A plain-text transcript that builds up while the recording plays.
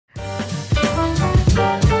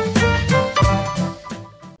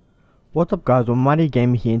What's up guys,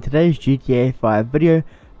 AlmightyGamer here. In today's GTA 5 video,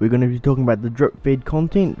 we're going to be talking about the drip feed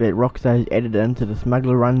content that Rockstar has added into the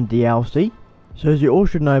Smuggler's Run DLC. So as you all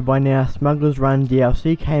should know by now, Smuggler's Run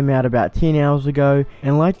DLC came out about 10 hours ago,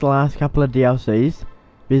 and like the last couple of DLCs,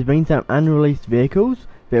 there's been some unreleased vehicles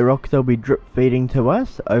that Rockstar will be drip feeding to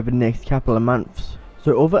us over the next couple of months.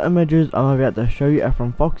 So all the images I'm about to show you are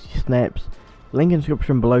from Foxy Snaps, link in the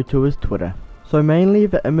description below to his Twitter. So mainly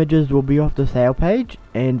the images will be off the sale page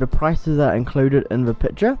and the prices are included in the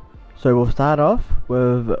picture. So we'll start off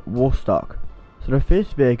with Warstock. So the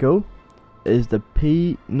first vehicle is the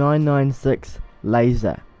P996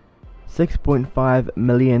 Laser, $6.5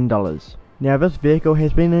 million. Now this vehicle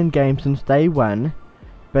has been in game since day one,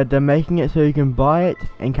 but they're making it so you can buy it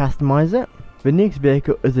and customize it. The next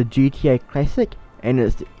vehicle is a GTA Classic and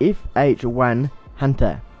it's the FH1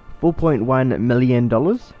 Hunter, $4.1 million.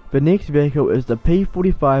 The next vehicle is the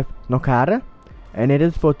P45 Nokara, and it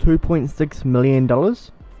is for $2.6 million.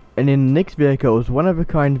 And then the next vehicle is one of a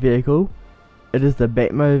kind vehicle. It is the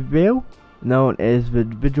Batmobile, known as the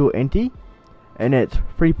Vigilante, and it's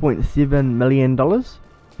 $3.7 million.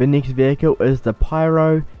 The next vehicle is the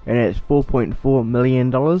Pyro, and it's $4.4 million.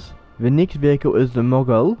 The next vehicle is the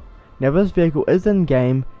Mogul. Now this vehicle is in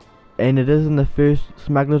game, and it is in the first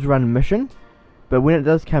Smuggler's Run mission. But when it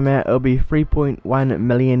does come out, it'll be $3.1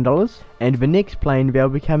 million. And the next plane that'll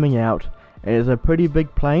be coming out, and it's a pretty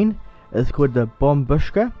big plane, it's called the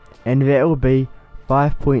Bombushka, and that will be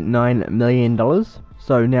 $5.9 million.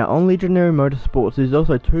 So now on Legendary Motorsports, there's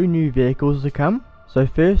also two new vehicles to come. So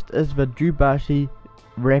first is the Dubashi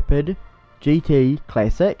Rapid GT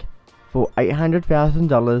Classic for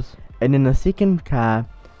 $800,000, and then the second car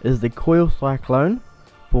is the Coil Cyclone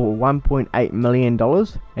for $1.8 million,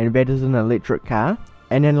 and that is an electric car.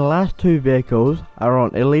 And then the last two vehicles are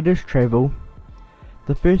on Elitist Travel.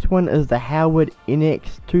 The first one is the Howard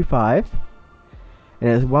NX25, and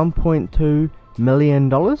it's $1.2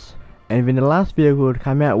 million. And then the last vehicle to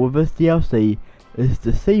come out with this DLC is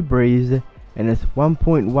the Sea Breeze, and it's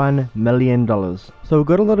 $1.1 million. So we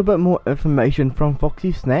got a little bit more information from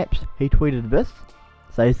Foxy Snaps. He tweeted this,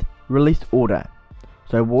 says release order.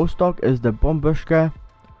 So Warstock is the Bombushka,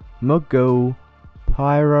 Mogul,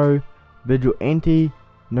 Pyro, Vigilante,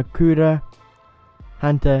 Nakura,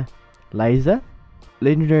 Hunter, Laser.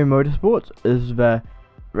 Legendary Motorsports is the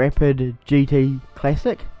Rapid GT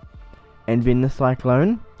Classic, and then the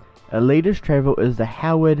Cyclone. Elitist Travel is the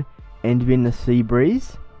Howard, and then the Sea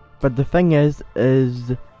Breeze. But the thing is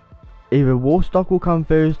either Warstock will come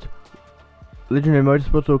first, Legendary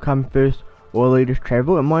Motorsports will come first, or Elitist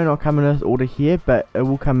Travel. It might not come in this order here, but it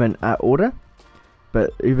will come in our order.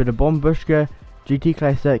 But either the Bombushka, GT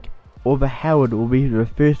Classic, or the Howard will be the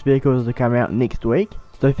first vehicles to come out next week.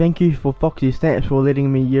 So thank you for Foxy Snaps for letting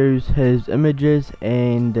me use his images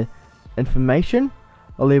and information.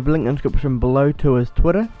 I'll leave a link in the description below to his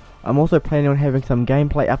Twitter. I'm also planning on having some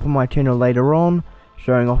gameplay up on my channel later on,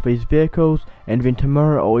 showing off these vehicles, and then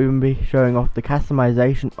tomorrow I'll even be showing off the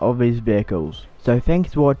customization of these vehicles. So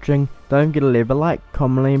thanks for watching, don't forget to leave a like,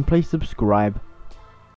 comment, and please subscribe.